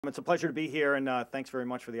It's a pleasure to be here, and thanks very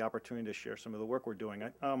much for the opportunity to share some of the work we're doing.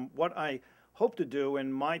 What I hope to do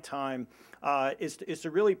in my time is to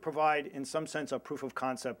really provide, in some sense, a proof of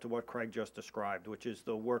concept to what Craig just described, which is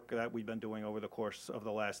the work that we've been doing over the course of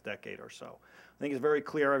the last decade or so. I think it's very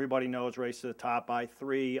clear, everybody knows Race to the Top,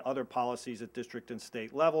 I3, other policies at district and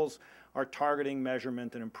state levels are targeting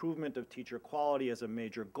measurement and improvement of teacher quality as a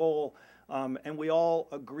major goal. And we all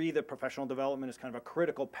agree that professional development is kind of a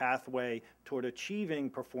critical pathway toward achieving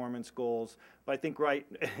performance goals. But I think,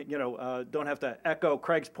 don't have to echo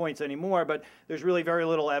Craig's points anymore, but there's really very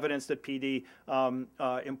little evidence that PD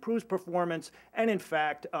improves performance. And in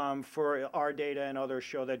fact, for our data and others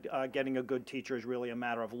show that getting a good teacher is really a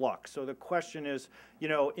matter of luck. So the question is,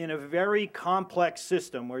 in a very complex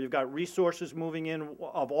system where you've got resources moving in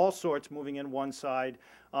of all sorts moving in one side,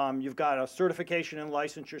 you've got a certification and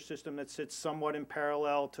licensure system that sits somewhat in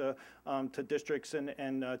parallel to districts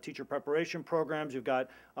and teacher preparation programs. You've got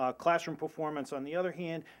classroom performance on the other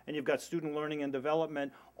hand, and you've got student learning and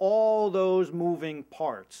development, all those moving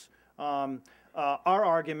parts. Our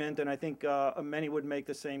argument, and I think many would make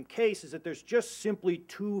the same case, is that there's just simply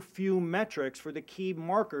too few metrics for the key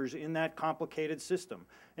markers in that complicated system.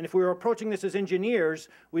 And if we were approaching this as engineers,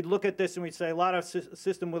 we'd look at this and we'd say a lot of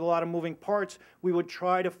system with a lot of moving parts. We would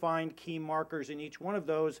try to find key markers in each one of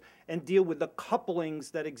those and deal with the couplings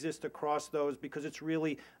that exist across those, because it's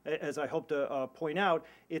really, as I hope to point out,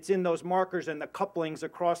 it's in those markers and the couplings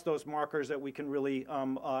across those markers that we can really,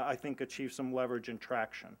 I think, achieve some leverage and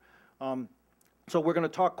traction. So we're going to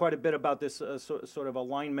talk quite a bit about this sort of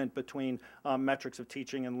alignment between metrics of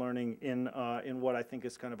teaching and learning in what I think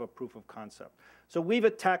is kind of a proof of concept. So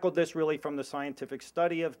we've tackled this really from the scientific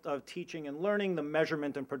study of teaching and learning, the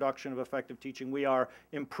measurement and production of effective teaching. We are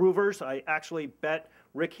improvers. I actually bet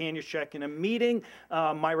Rick Hanushek in a meeting,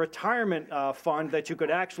 my retirement fund, that you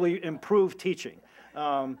could actually improve teaching.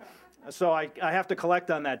 So I have to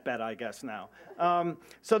collect on that bet, I guess, now.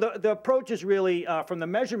 So the approach is really, from the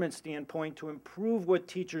measurement standpoint, to improve what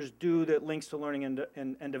teachers do that links to learning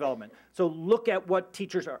and development. So look at what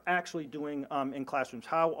teachers are actually doing in classrooms.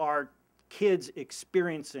 How are kids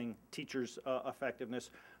experiencing teachers' effectiveness?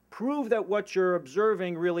 Prove that what you're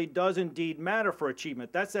observing really does indeed matter for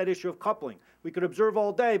achievement. That's that issue of coupling. We could observe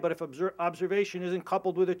all day, but if observation isn't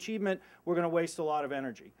coupled with achievement, we're going to waste a lot of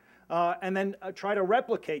energy. And then try to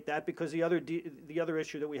replicate that, because the other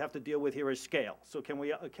issue that we have to deal with here is scale. So can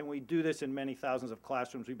we do this in many thousands of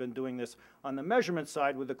classrooms? We've been doing this on the measurement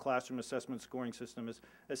side with the classroom assessment scoring system,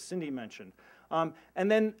 as Cindy mentioned. And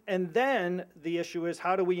then the issue is,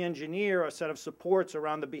 how do we engineer a set of supports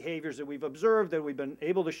around the behaviors that we've observed, that we've been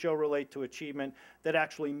able to show relate to achievement, that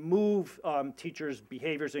actually move teachers'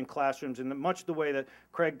 behaviors in classrooms in much the way that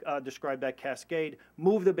Craig described that cascade.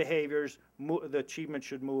 Move the behaviors, the achievement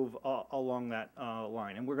should move along that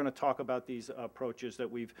line. And we're going to talk about these approaches that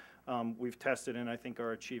we've tested and I think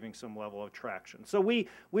are achieving some level of traction. So we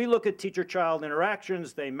look at teacher-child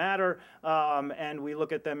interactions. They matter, and we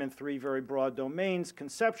look at them in three very broad domains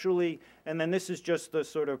conceptually, and then this is just the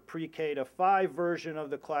sort of pre-K to 5 version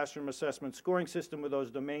of the classroom assessment scoring system with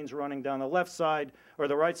those domains running down the left side, or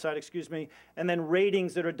the right side, excuse me, and then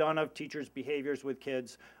ratings that are done of teachers' behaviors with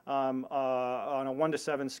kids on a 1 to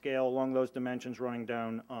 7 scale along those dimensions running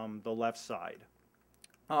down the left side.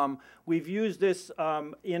 We've used this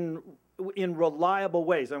in reliable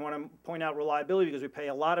ways. I want to point out reliability because we pay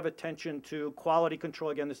a lot of attention to quality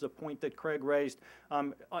control. Again, this is a point that Craig raised.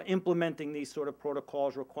 Implementing these sort of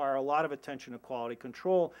protocols require a lot of attention to quality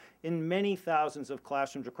control. In many thousands of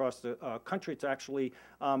classrooms across the country, it's actually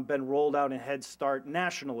been rolled out in Head Start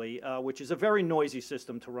nationally, which is a very noisy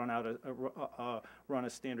system to run a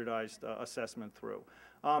standardized assessment through.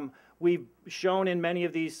 We've shown in many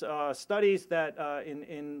of these studies that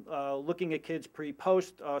in looking at kids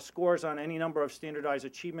pre-post scores on any number of standardized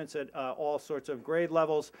achievements at all sorts of grade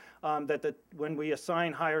levels, that when we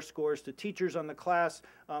assign higher scores to teachers on the class,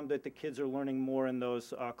 that the kids are learning more in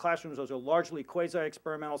those classrooms. Those are largely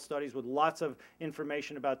quasi-experimental studies with lots of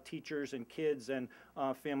information about teachers and kids and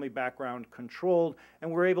family background controlled. And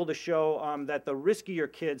we're able to show that the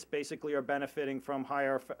riskier kids basically are benefiting from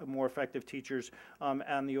higher, more effective teachers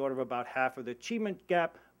on the order of about half of the achievement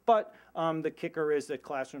gap. But the kicker is that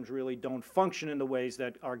classrooms really don't function in the ways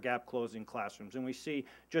that are gap-closing classrooms. And we see,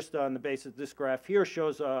 just on the basis of this graph here,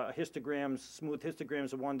 shows histograms, smooth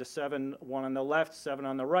histograms of 1 to 7, 1 on the left, 7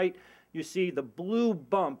 on the right. You see the blue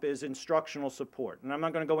bump is instructional support. And I'm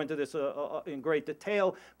not going to go into this in great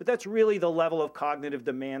detail, but that's really the level of cognitive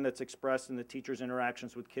demand that's expressed in the teacher's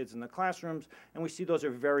interactions with kids in the classrooms. And we see those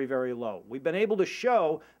are very, very low. We've been able to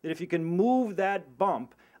show that if you can move that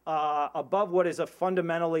bump above what is a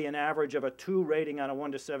fundamentally an average of a 2 rating on a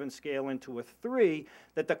 1 to 7 scale into a 3,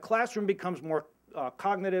 that the classroom becomes more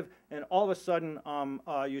cognitive, and all of a sudden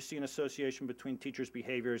you see an association between teachers'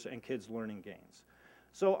 behaviors and kids' learning gains.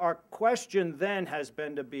 So our question then has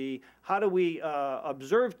been to be, how do we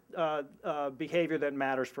observe behavior that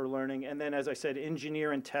matters for learning, and then, as I said,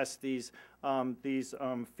 engineer and test these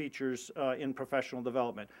features in professional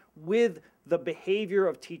development with the behavior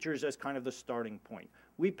of teachers as kind of the starting point.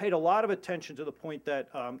 We paid a lot of attention to the point that,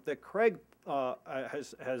 that Craig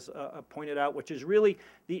has pointed out, which is really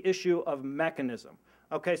the issue of mechanism.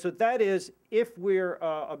 Okay, so that is, if we're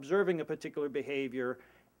observing a particular behavior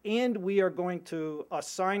and we are going to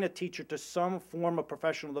assign a teacher to some form of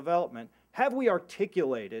professional development, have we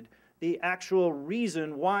articulated the actual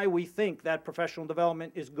reason why we think that professional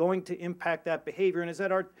development is going to impact that behavior, and is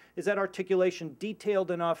that articulation detailed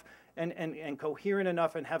enough and coherent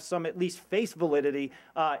enough and have some at least face validity,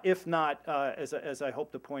 if not, as I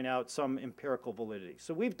hope to point out, some empirical validity.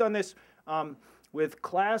 So we've done this with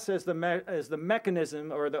class as the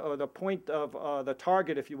mechanism or the point of the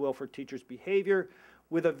target, if you will, for teachers' behavior,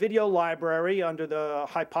 with a video library under the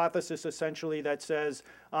hypothesis essentially that says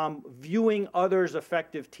viewing others'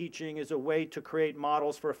 effective teaching is a way to create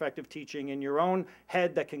models for effective teaching in your own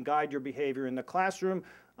head that can guide your behavior in the classroom.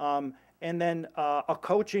 And then a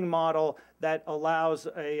coaching model that allows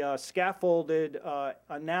a scaffolded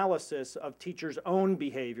analysis of teachers' own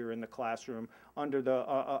behavior in the classroom under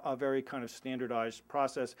a very kind of standardized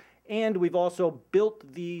process. And we've also built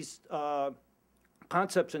these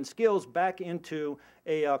concepts and skills back into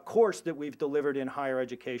a course that we've delivered in higher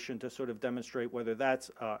education to sort of demonstrate whether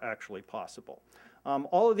that's actually possible.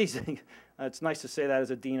 All of these, it's nice to say that as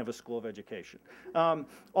a dean of a school of education.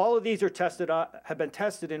 All of these are tested, have been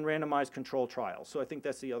tested in randomized control trials. So I think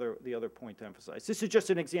that's the other point to emphasize. This is just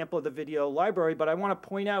an example of the video library, but I want to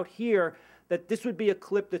point out here that this would be a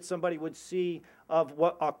clip that somebody would see of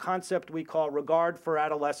what a concept we call regard for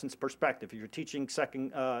adolescence perspective if you're teaching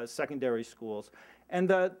secondary schools. And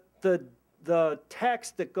the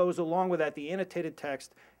text that goes along with that, the annotated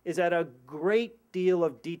text, is at a great deal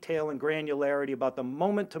of detail and granularity about the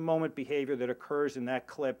moment-to-moment behavior that occurs in that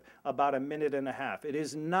clip, about 1.5 minutes. It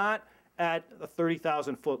is not at a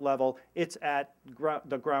 30,000-foot level, it's at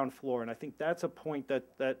the ground floor. And I think that's a point that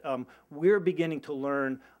we're beginning to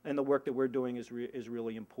learn, and the work that we're doing is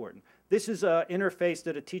really important. This is an interface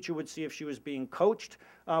that a teacher would see if she was being coached,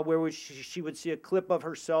 where she would see a clip of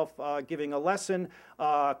herself giving a lesson,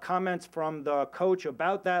 comments from the coach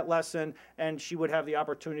about that lesson, and she would have the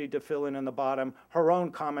opportunity to fill in the bottom her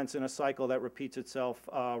own comments in a cycle that repeats itself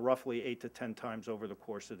roughly 8 to 10 times over the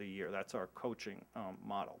course of the year. That's our coaching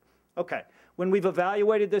model. Okay, when we've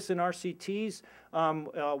evaluated this in RCTs,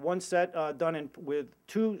 one set done with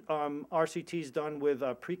 2 RCTs done with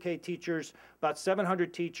pre-K teachers, about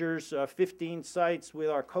 700 teachers, 15 sites with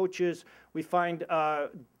our coaches, we find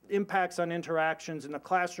impacts on interactions in the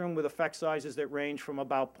classroom with effect sizes that range from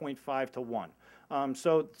about 0.5 to 1.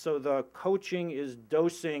 So the coaching is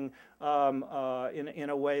dosing in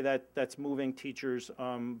a way that's moving teachers'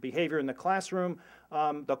 behavior in the classroom.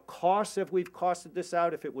 The cost, if we've costed this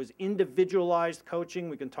out, if it was individualized coaching,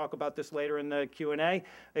 we can talk about this later in the Q&A,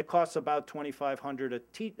 it costs about $2,500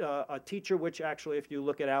 a teacher, which actually, if you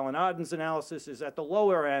look at Alan Odden's analysis, is at the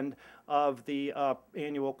lower end of the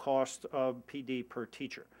annual cost of PD per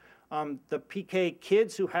teacher. The PK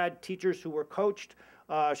kids who had teachers who were coached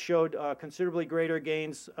showed considerably greater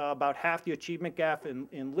gains, about half the achievement gap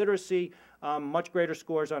in literacy, much greater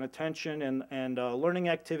scores on attention and learning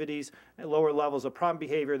activities, and lower levels of problem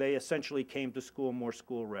behavior. They essentially came to school more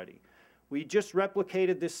school ready. We just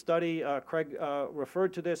replicated this study. Craig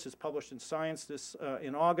referred to this. It's published in Science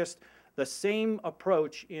in August. The same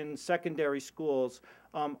approach in secondary schools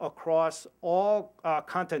across all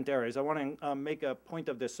content areas. I want to make a point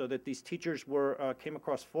of this so that these teachers came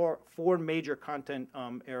across four major content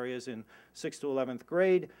areas in 6th to 11th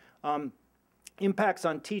grade. Impacts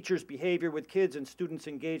on teachers' behavior with kids and students'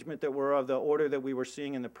 engagement that were of the order that we were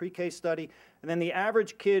seeing in the pre-K study. And then the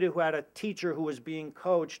average kid who had a teacher who was being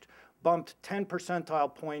coached bumped 10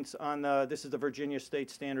 percentile points on this is the Virginia State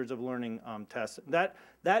Standards of Learning test.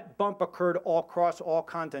 That bump occurred across all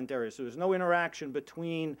content areas. So there's no interaction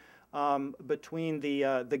between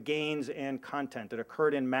the gains and content. It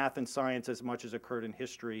occurred in math and science as much as occurred in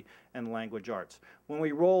history and language arts. When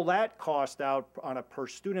we roll that cost out on a per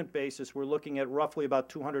student basis, we're looking at roughly about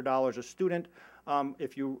 $200 a student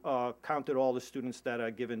if you counted all the students that a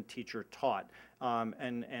given teacher taught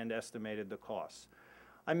and estimated the costs.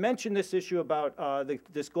 I mentioned this issue about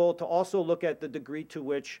this goal to also look at the degree to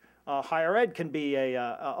which higher ed can be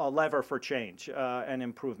a lever for change and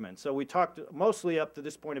improvement. So we talked mostly up to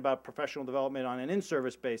this point about professional development on an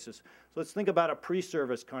in-service basis. So let's think about a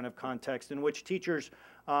pre-service kind of context in which teachers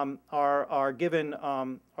are given,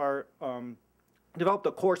 developed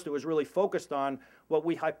a course that was really focused on what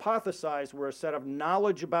we hypothesized were a set of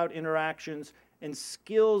knowledge about interactions and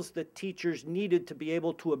skills that teachers needed to be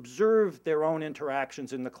able to observe their own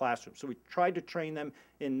interactions in the classroom. So we tried to train them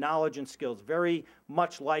in knowledge and skills, very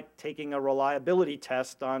much like taking a reliability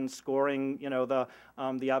test on scoring, you know,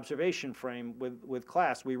 the observation frame with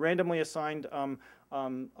class. We randomly assigned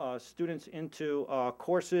students into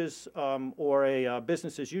courses or a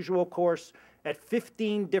business as usual course at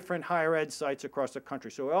 15 different higher ed sites across the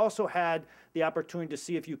country. So we also had the opportunity to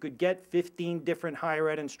see if you could get 15 different higher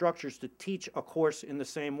ed instructors to teach a course in the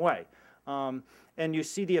same way. And you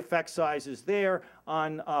see the effect sizes there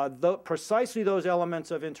on precisely those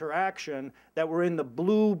elements of interaction that were in the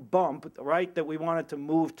blue bump, right, that we wanted to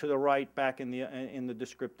move to the right back in the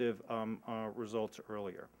descriptive results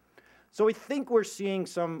earlier. So we think we're seeing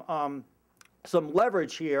some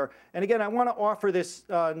leverage here. And again, I want to offer this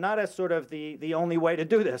not as sort of the only way to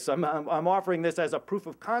do this. I'm offering this as a proof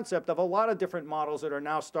of concept of a lot of different models that are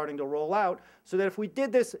now starting to roll out, so that if we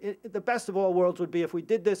did this, the best of all worlds would be if we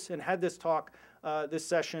did this and had this talk, this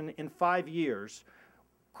session in 5 years,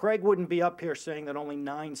 Craig wouldn't be up here saying that only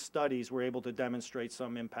 9 studies were able to demonstrate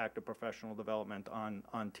some impact of professional development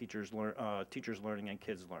on teachers' learning and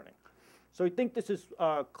kids' learning. So we think this is,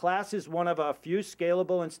 class is one of a few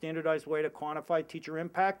scalable and standardized way to quantify teacher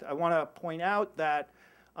impact. I want to point out that,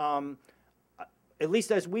 at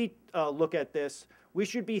least as we look at this, we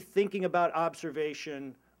should be thinking about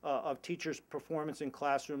observation of teachers' performance in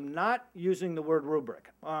classroom, not using the word rubric,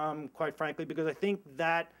 quite frankly, because I think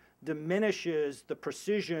that diminishes the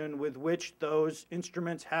precision with which those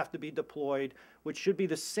instruments have to be deployed, which should be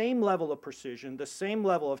the same level of precision, the same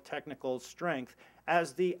level of technical strength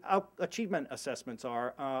as the achievement assessments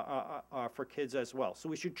are for kids as well. So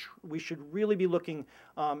we should really be looking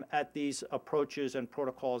at these approaches and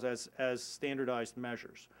protocols as standardized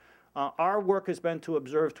measures. Our work has been to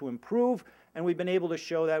observe to improve, and we've been able to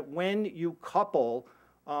show that when you couple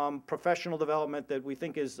professional development that we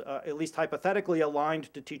think is at least hypothetically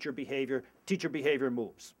aligned to teacher behavior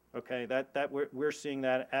moves. Okay, we're seeing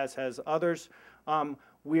that, as has others.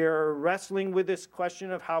 We're wrestling with this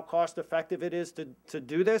question of how cost effective it is to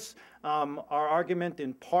do this. Our argument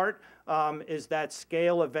in part is that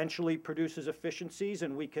scale eventually produces efficiencies,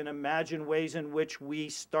 and we can imagine ways in which we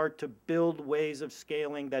start to build ways of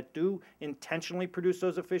scaling that do intentionally produce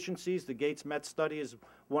those efficiencies. The Gates-Met study is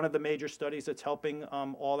one of the major studies that's helping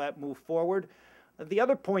all that move forward. The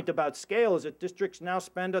other point about scale is that districts now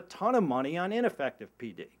spend a ton of money on ineffective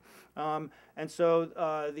PD. And so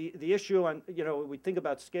the issue on, we think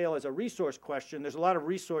about scale as a resource question. There's a lot of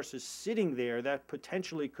resources sitting there that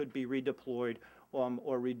potentially could be redeployed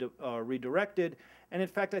or redirected. And in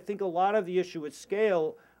fact, I think a lot of the issue with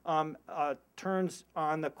scale turns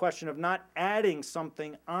on the question of not adding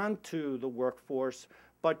something onto the workforce,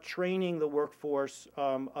 but training the workforce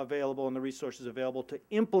available and the resources available to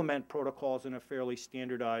implement protocols in a fairly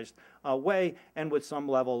standardized way and with some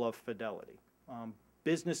level of fidelity.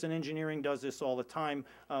 Business and engineering does this all the time.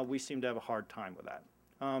 We seem to have a hard time with that.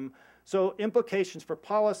 So implications for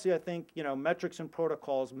policy, I think, metrics and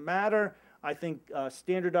protocols matter. I think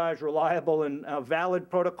standardized, reliable, and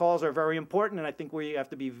valid protocols are very important, and I think we have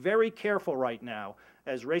to be very careful right now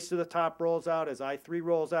as Race to the Top rolls out, as I3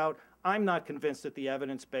 rolls out. I'm not convinced that the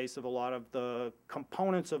evidence base of a lot of the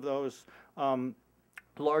components of those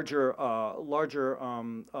larger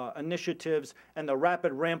initiatives and the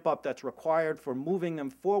rapid ramp up that's required for moving them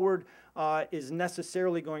forward is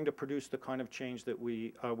necessarily going to produce the kind of change that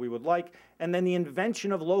we would like. And then the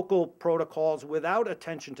invention of local protocols without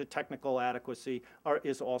attention to technical adequacy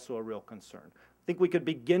is also a real concern. I think we could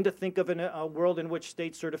begin to think of a world in which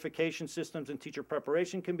state certification systems and teacher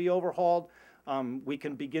preparation can be overhauled. We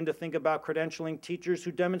can begin to think about credentialing teachers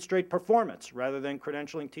who demonstrate performance rather than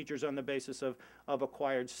credentialing teachers on the basis of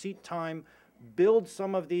acquired seat time. Build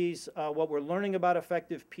some of these, what we're learning about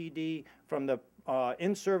effective PD from the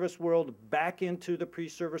in-service world back into the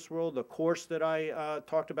pre-service world. The course that I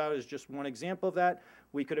talked about is just one example of that.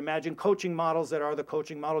 We could imagine coaching models that are the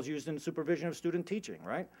coaching models used in supervision of student teaching,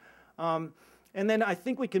 right? And then I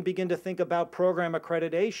think we can begin to think about program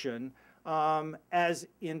accreditation as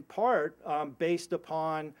in part based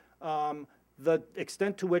upon the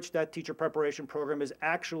extent to which that teacher preparation program is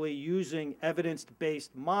actually using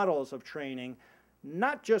evidence-based models of training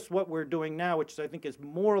not just what we're doing now, which I think is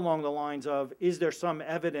more along the lines of, is there some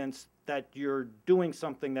evidence that you're doing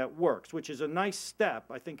something that works, which is a nice step.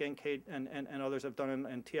 I think NK and others have done,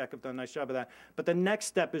 and TIAC have done a nice job of that. But the next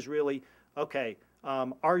step is really, okay,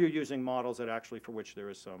 are you using models that actually for which there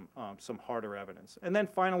is some harder evidence? And then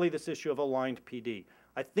finally, this issue of aligned PD.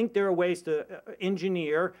 I think there are ways to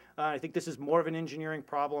engineer. I think this is more of an engineering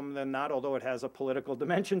problem than not, although it has a political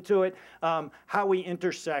dimension to it. How we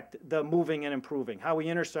intersect the moving and improving, how we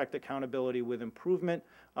intersect accountability with improvement,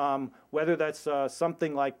 whether that's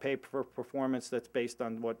something like pay for performance that's based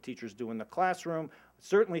on what teachers do in the classroom.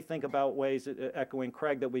 Certainly think about ways, echoing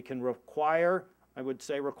Craig, that we can require, I would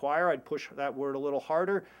say require, I'd push that word a little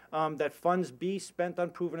harder, that funds be spent on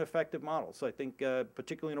proven effective models. So I think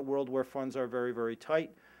particularly in a world where funds are very, very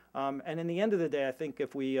tight. And in the end of the day, I think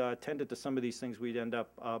if we tended to some of these things, we'd end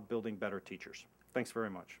up building better teachers. Thanks very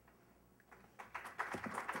much.